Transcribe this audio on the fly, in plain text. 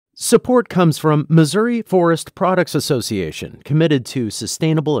Support comes from Missouri Forest Products Association, committed to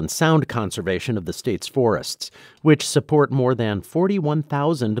sustainable and sound conservation of the state's forests, which support more than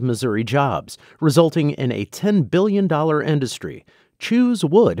 41,000 Missouri jobs, resulting in a $10 billion industry.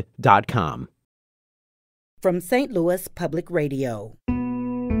 ChooseWood.com. From St. Louis Public Radio.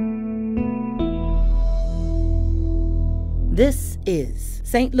 This is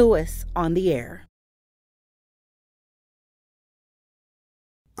St. Louis on the Air.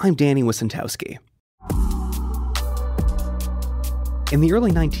 I'm Danny Wysentowski. In the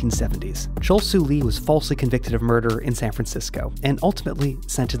early 1970s, Chol Soo Lee was falsely convicted of murder in San Francisco and ultimately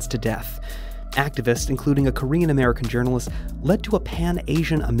sentenced to death. Activists, including a Korean-American journalist, led to a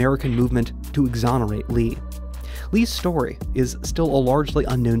pan-Asian American movement to exonerate Lee. Lee's story is still a largely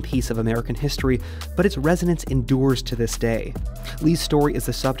unknown piece of American history, but its resonance endures to this day. Lee's story is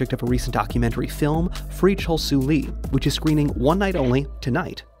the subject of a recent documentary film, Free Chol Soo Lee, which is screening one night only,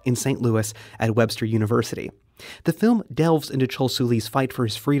 tonight, in St. Louis at Webster University. The film delves into Chol Soo Lee's fight for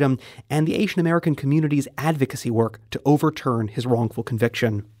his freedom and the Asian American community's advocacy work to overturn his wrongful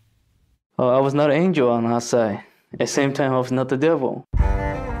conviction. Oh, I was not an angel on our side. At the same time, I was not the devil.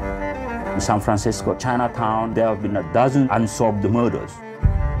 In San Francisco Chinatown, there have been a dozen unsolved murders.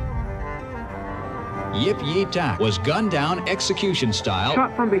 Yip Yi Tak was gunned down execution style.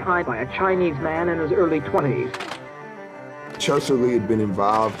 Shot from behind by a Chinese man in his early 20s. Chol Soo Lee had been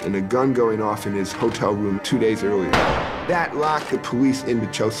involved in a gun going off in his hotel room 2 days earlier. That locked the police into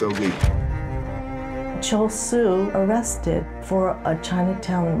Chol Soo Lee. Chol Soo arrested for a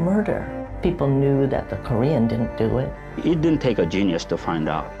Chinatown murder. People knew that the Korean didn't do it. It didn't take a genius to find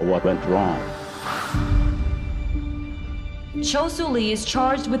out what went wrong. Chol Soo Lee is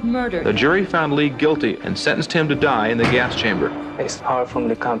charged with murder. The jury found Lee guilty and sentenced him to die in the gas chamber. It's hard for me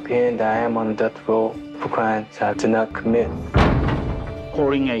to comprehend that I am on death row for crimes I did not commit.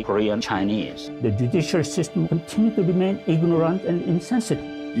 Calling a Korean Chinese. The judicial system continued to remain ignorant and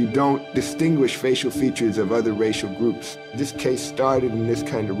insensitive. You don't distinguish facial features of other racial groups. This case started in this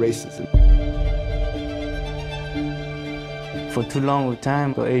kind of racism. For too long a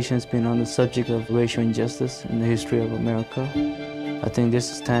time, the Asians been on the subject of racial injustice in the history of America. I think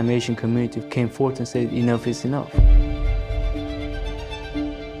this is time Asian community came forth and said enough is enough.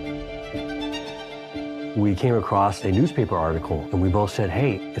 We came across a newspaper article and we both said,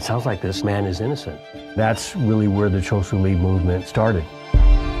 hey, it sounds like this man is innocent. That's really where the Chol Soo Lee movement started.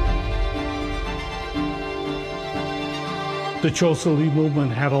 The Chol Soo Lee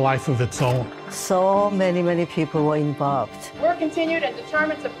movement had a life of its own. So many people were involved. We're continued and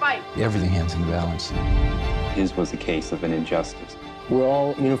determined to fight. Everything hangs in the balance. His was a case of an injustice. We're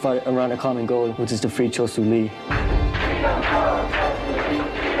all unified around a common goal, which is to free Chol Soo Lee.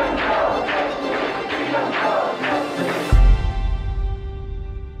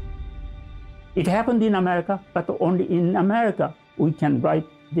 It happened in America, but only in America we can right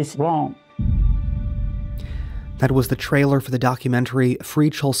this wrong. That was the trailer for the documentary Free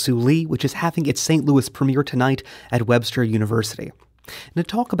Chol Soo Lee, which is having its St. Louis premiere tonight at Webster University. And to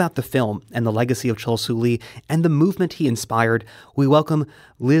talk about the film and the legacy of Chol Soo Lee and the movement he inspired, we welcome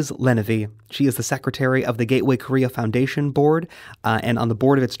Liz Lenivy. She is the secretary of the Gateway Korea Foundation Board and on the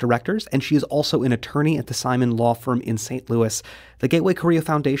board of its directors, and she is also an attorney at the Simon Law Firm in St. Louis. The Gateway Korea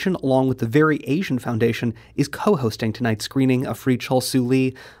Foundation, along with the Very Asian Foundation, is co-hosting tonight's screening of Free Chol Soo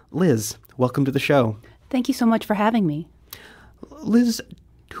Lee. Liz, welcome to the show. Thank you so much for having me. Liz,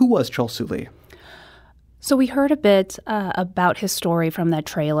 who was Chol Soo Lee? So we heard a bit about his story from that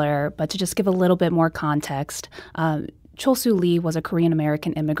trailer, but to just give a little bit more context, Chol Soo Lee was a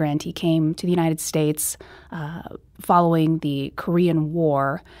Korean-American immigrant. He came to the United States following the Korean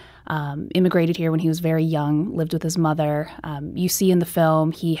War, immigrated here when he was very young, lived with his mother. You see in the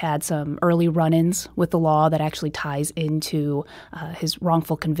film he had some early run-ins with the law that actually ties into his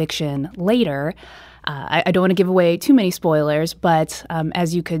wrongful conviction later. I don't want to give away too many spoilers, but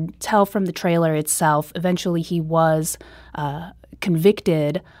as you could tell from the trailer itself, eventually he was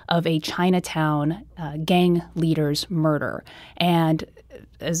convicted of a Chinatown gang leader's murder. And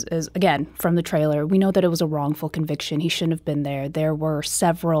as again, from the trailer, we know that it was a wrongful conviction. He shouldn't have been there. There were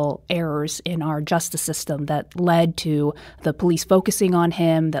several errors in our justice system that led to the police focusing on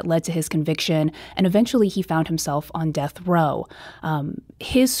him, that led to his conviction, and eventually he found himself on death row.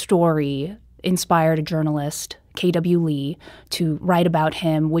 His story inspired a journalist K.W. Lee to write about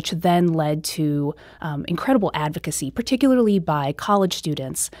him, which then led to incredible advocacy, particularly by college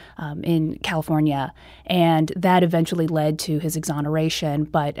students in California. And that eventually led to his exoneration.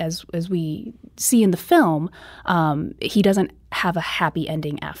 But as we see in the film, he doesn't have a happy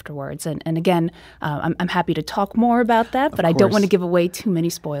ending afterwards. And again, I'm happy to talk more about that, but I don't want to give away too many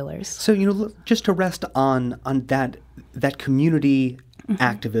spoilers. So, just to rest on that community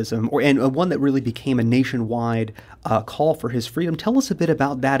activism, and one that really became a nationwide call for his freedom. Tell us a bit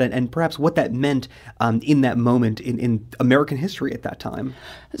about that and perhaps what that meant in that moment in American history at that time.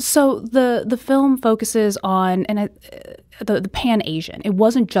 So the film focuses on the Pan-Asian. It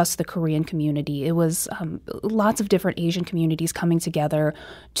wasn't just the Korean community. It was lots of different Asian communities coming together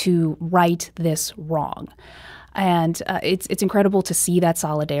to right this wrong. And it's incredible to see that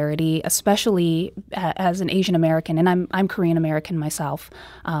solidarity, especially as an Asian American, and I'm Korean American myself.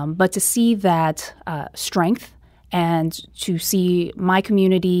 But to see that strength and to see my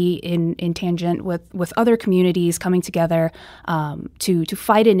community in tangent with other communities coming together to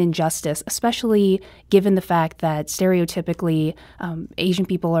fight an injustice, especially given the fact that stereotypically Asian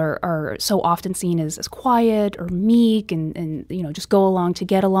people are so often seen as quiet or meek and just go along to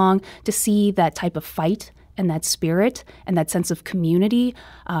get along. To see that type of fight and that spirit and that sense of community,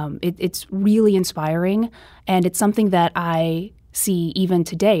 it's really inspiring. And it's something that I see even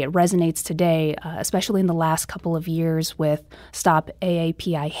today. It resonates today, especially in the last couple of years with Stop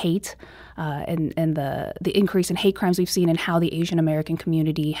AAPI Hate and the increase in hate crimes we've seen and how the Asian American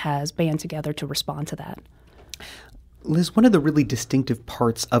community has band together to respond to that. Liz, one of the really distinctive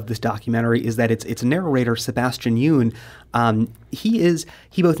parts of this documentary is that its narrator, Sebastian Yoon,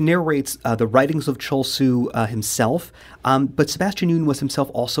 he both narrates the writings of Chol Soo himself, but Sebastian Yoon was himself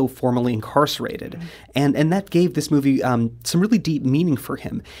also formerly incarcerated. Mm-hmm. And that gave this movie some really deep meaning for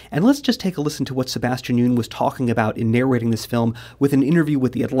him. And let's just take a listen to what Sebastian Yoon was talking about in narrating this film with an interview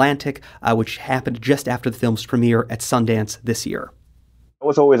with The Atlantic, which happened just after the film's premiere at Sundance this year. I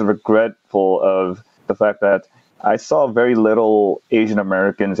was always regretful of the fact that I saw very little Asian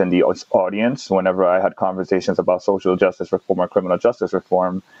Americans in the audience whenever I had conversations about social justice reform or criminal justice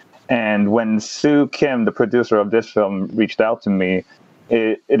reform. And when Soo Kim, the producer of this film, reached out to me,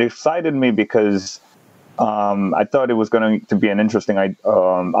 it excited me because I thought it was going to be an interesting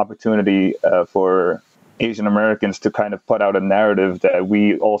opportunity for Asian Americans to kind of put out a narrative that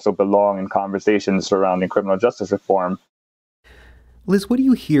we also belong in conversations surrounding criminal justice reform. Liz, what do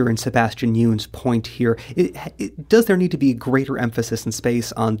you hear in Sebastian Yoon's point here? Does there need to be a greater emphasis and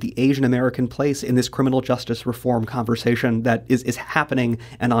space on the Asian American place in this criminal justice reform conversation that is happening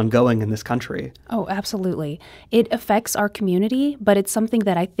and ongoing in this country? Oh, absolutely. It affects our community, but it's something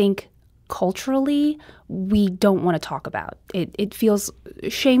that I think culturally we don't want to talk about. It feels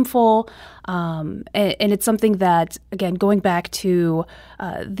shameful, and it's something that, again, going back to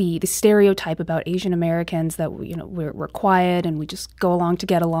the stereotype about Asian Americans that we're quiet and we just go along to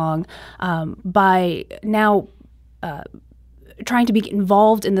get along. By now trying to be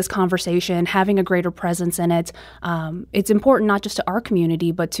involved in this conversation, having a greater presence in it, it's important not just to our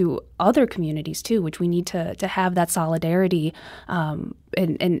community but to other communities too, which we need to have that solidarity.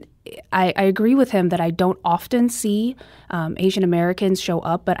 And I agree with him that I don't often see Asian Americans show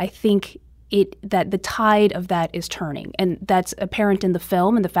up, but I think that the tide of that is turning, and that's apparent in the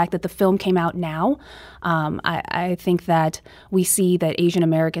film and the fact that the film came out now. I think that we see that Asian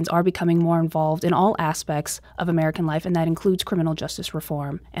Americans are becoming more involved in all aspects of American life, and that includes criminal justice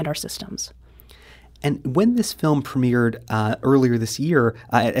reform and our systems. And when this film premiered earlier this year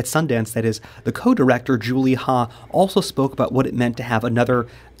at Sundance, that is, the co-director, Julie Ha, also spoke about what it meant to have another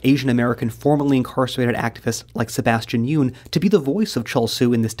Asian American formerly incarcerated activist like Sebastian Yoon to be the voice of Chol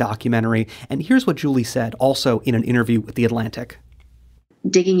Soo in this documentary. And here's what Julie said, also in an interview with The Atlantic.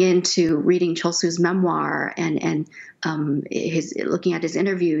 Digging into reading Chol Soo's memoir and his looking at his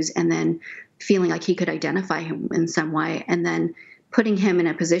interviews, and then feeling like he could identify him in some way, and then putting him in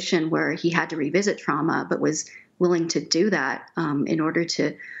a position where he had to revisit trauma, but was willing to do that in order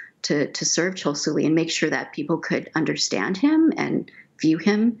to serve Chol Soo Lee and make sure that people could understand him and view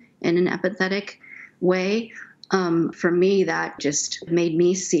him in an empathetic way. For me, that just made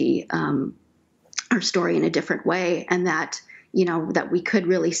me see our story in a different way, and that that we could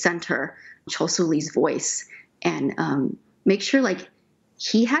really center Chol Soo Lee's voice and make sure like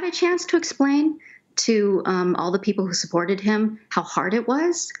he had a chance to explain to all the people who supported him how hard it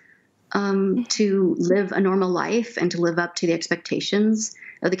was to live a normal life and to live up to the expectations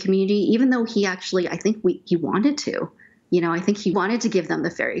of the community, even though he actually, I think he wanted to. I think he wanted to give them the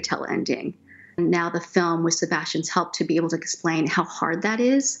fairy tale ending. And now the film, with Sebastian's help, to be able to explain how hard that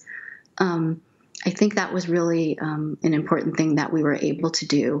is, I think that was really an important thing that we were able to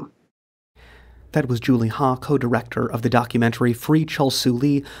do. That was Julie Ha, co-director of the documentary Free Chol Soo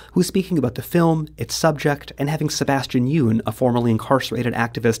Lee, who was speaking about the film, its subject, and having Sebastian Yoon, a formerly incarcerated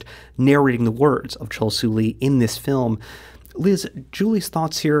activist, narrating the words of Chol Soo Lee in this film. Liz, Julie's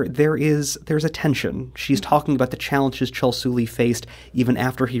thoughts here, there's a tension. She's talking about the challenges Chol Soo Lee faced even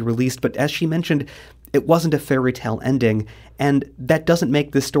after he released, but as she mentioned, it wasn't a fairy tale ending, and that doesn't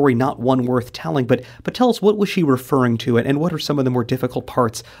make this story not one worth telling. But tell us, what was she referring to, and what are some of the more difficult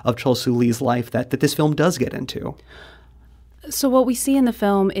parts of Chol Soo Lee's life that this film does get into? So what we see in the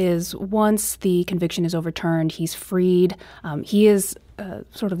film is once the conviction is overturned, he's freed. He is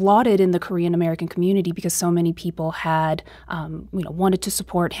sort of lauded in the Korean American community because so many people had, wanted to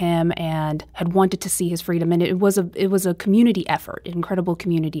support him and had wanted to see his freedom, and it was a community effort, an incredible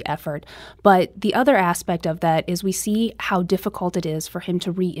community effort. But the other aspect of that is we see how difficult it is for him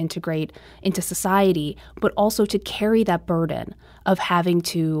to reintegrate into society, but also to carry that burden of having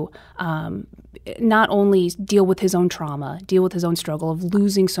to not only deal with his own trauma, deal with his own struggle of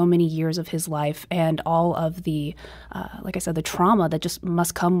losing so many years of his life and all of the, like I said, the trauma that just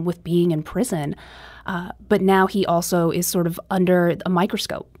must come with being in prison. But now he also is sort of under a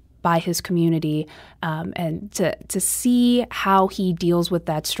microscope by his community, and to see how he deals with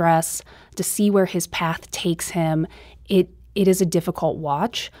that stress, to see where his path takes him, it is a difficult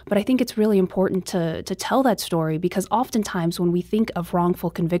watch, but I think it's really important to tell that story because oftentimes when we think of wrongful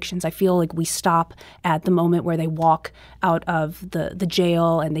convictions, I feel like we stop at the moment where they walk out of the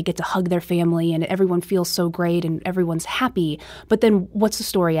jail and they get to hug their family and everyone feels so great and everyone's happy. But then what's the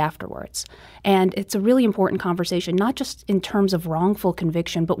story afterwards? And it's a really important conversation, not just in terms of wrongful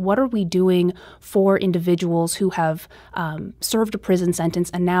conviction, but what are we doing for individuals who have served a prison sentence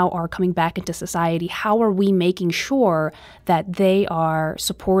and now are coming back into society? How are we making sure that they are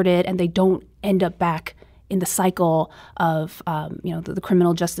supported and they don't end up back in the cycle of the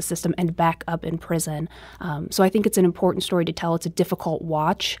criminal justice system and back up in prison? So I think it's an important story to tell. It's a difficult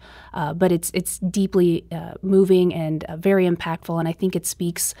watch, but it's deeply moving and very impactful. And I think it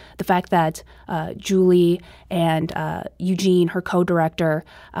speaks the fact that Julie and Eugene, her co-director,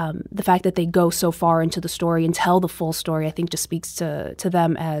 the fact that they go so far into the story and tell the full story, I think just speaks to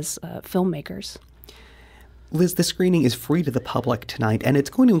them as filmmakers. Liz, the screening is free to the public tonight, and it's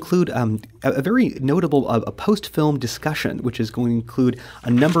going to include a very notable post-film discussion, which is going to include a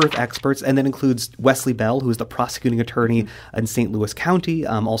number of experts, and that includes Wesley Bell, who is the prosecuting attorney in St. Louis County,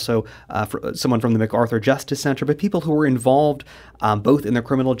 also someone from the MacArthur Justice Center, but people who were involved both in the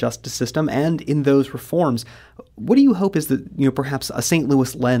criminal justice system and in those reforms. What do you hope is that, perhaps a St.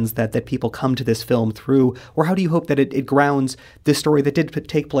 Louis lens that people come to this film through, or how do you hope that it grounds this story that did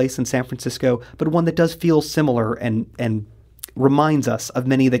take place in San Francisco, but one that does feel similar and reminds us of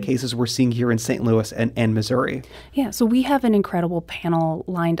many of the cases we're seeing here in St. Louis and Missouri? Yeah, so we have an incredible panel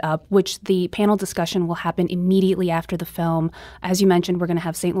lined up, which the panel discussion will happen immediately after the film. As you mentioned, we're going to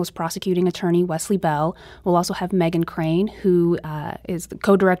have St. Louis prosecuting attorney Wesley Bell. We'll also have Megan Crane, who is the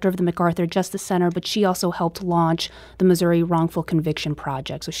co-director of the MacArthur Justice Center, but she also helped launch the Missouri Wrongful Conviction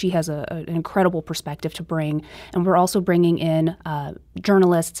Project. So she has an incredible perspective to bring. And we're also bringing in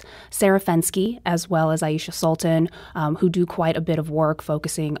journalists Sarah Fensky as well as Aisha Sultan, who do quite a bit of work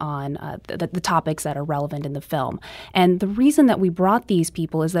focusing on the topics that are relevant in the film. And the reason that we brought these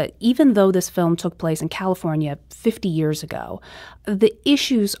people is that even though this film took place in California 50 years ago, the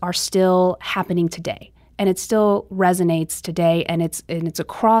issues are still happening today. And it still resonates today, and it's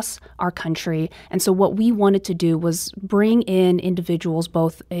across our country. And so what we wanted to do was bring in individuals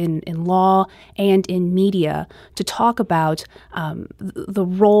both in law and in media to talk about the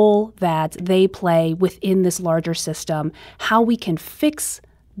role that they play within this larger system, how we can fix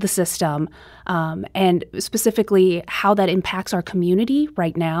the system, and specifically how that impacts our community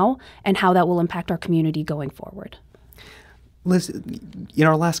right now and how that will impact our community going forward. Liz, in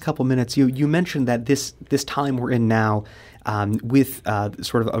our last couple minutes, you mentioned that this time we're in now, with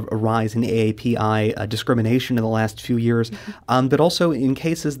sort of a rise in AAPI discrimination in the last few years, but also in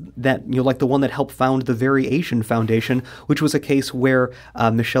cases that, like the one that helped found the Very Asian Foundation, which was a case where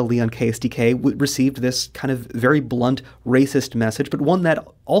Michelle Lee on KSDK received this kind of very blunt racist message, but one that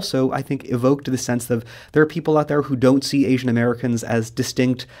also, I think, evoked the sense of there are people out there who don't see Asian Americans as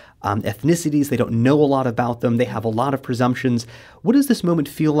distinct ethnicities. They don't know a lot about them. They have a lot of presumptions. What does this moment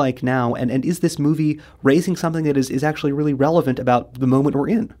feel like now? And is this movie raising something that is actually really relevant about the moment we're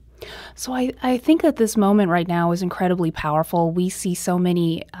in? So I think that this moment right now is incredibly powerful. We see so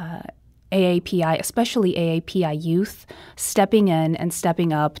many AAPI, especially AAPI youth, stepping in and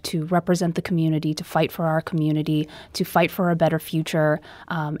stepping up to represent the community, to fight for our community, to fight for a better future,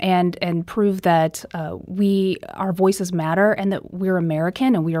 and prove that our voices matter and that we're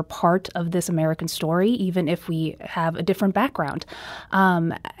American and we are part of this American story, even if we have a different background.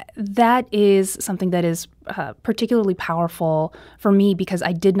 That is something that is particularly powerful for me because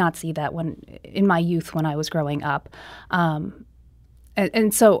I did not see that in my youth when I was growing up.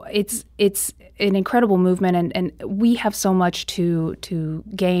 And so it's an incredible movement, and we have so much to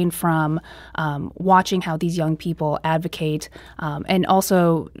gain from watching how these young people advocate, and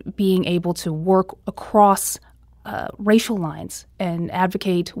also being able to work across racial lines and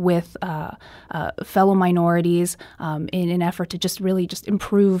advocate with fellow minorities in an effort to just really just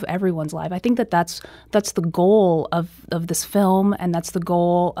improve everyone's life. I think that's the goal of this film, and that's the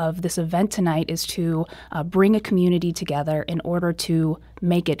goal of this event tonight, is to bring a community together in order to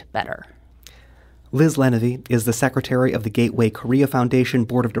make it better. Liz Lenivy is the secretary of the Gateway Korea Foundation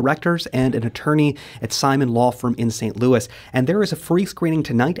Board of Directors and an attorney at Simon Law Firm in St. Louis. And there is a free screening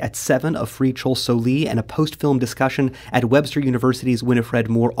tonight at 7 of Free Chol Soo Lee and a post-film discussion at Webster University's Winifred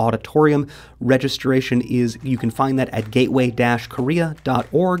Moore Auditorium. Registration you can find that at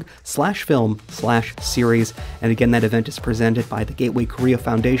gateway-korea.org/film/series. And again, that event is presented by the Gateway Korea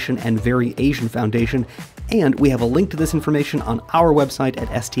Foundation and Very Asian Foundation. And we have a link to this information on our website at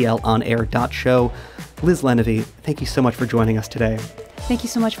stlonair.show. Liz Lenivy, thank you so much for joining us today. Thank you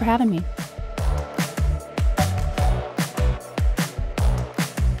so much for having me.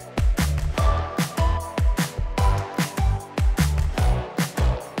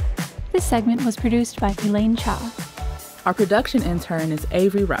 This segment was produced by Elaine Cha. Our production intern is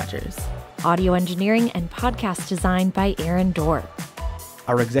Avery Rogers. Audio engineering and podcast design by Aaron Dorr.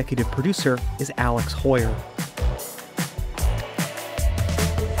 Our executive producer is Alex Hoyer.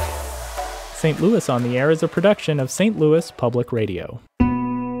 St. Louis on the Air is a production of St. Louis Public Radio.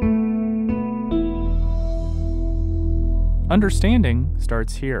 Understanding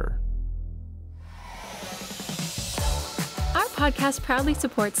starts here. Our podcast proudly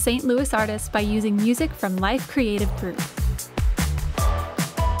supports St. Louis artists by using music from Life Creative Group.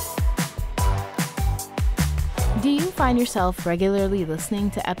 Do you find yourself regularly listening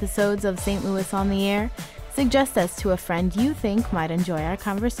to episodes of St. Louis on the Air? Suggest us to a friend you think might enjoy our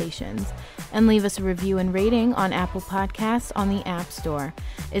conversations, and leave us a review and rating on Apple Podcasts on the App Store.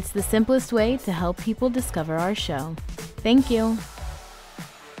 It's the simplest way to help people discover our show. Thank you.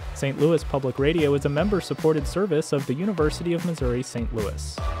 St. Louis Public Radio is a member-supported service of the University of Missouri St.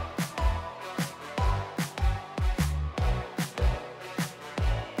 Louis.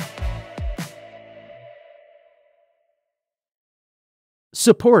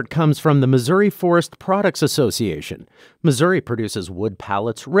 Support comes from the Missouri Forest Products Association. Missouri produces wood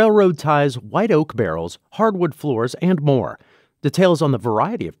pallets, railroad ties, white oak barrels, hardwood floors, and more. Details on the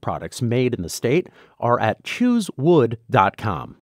variety of products made in the state are at choosewood.com.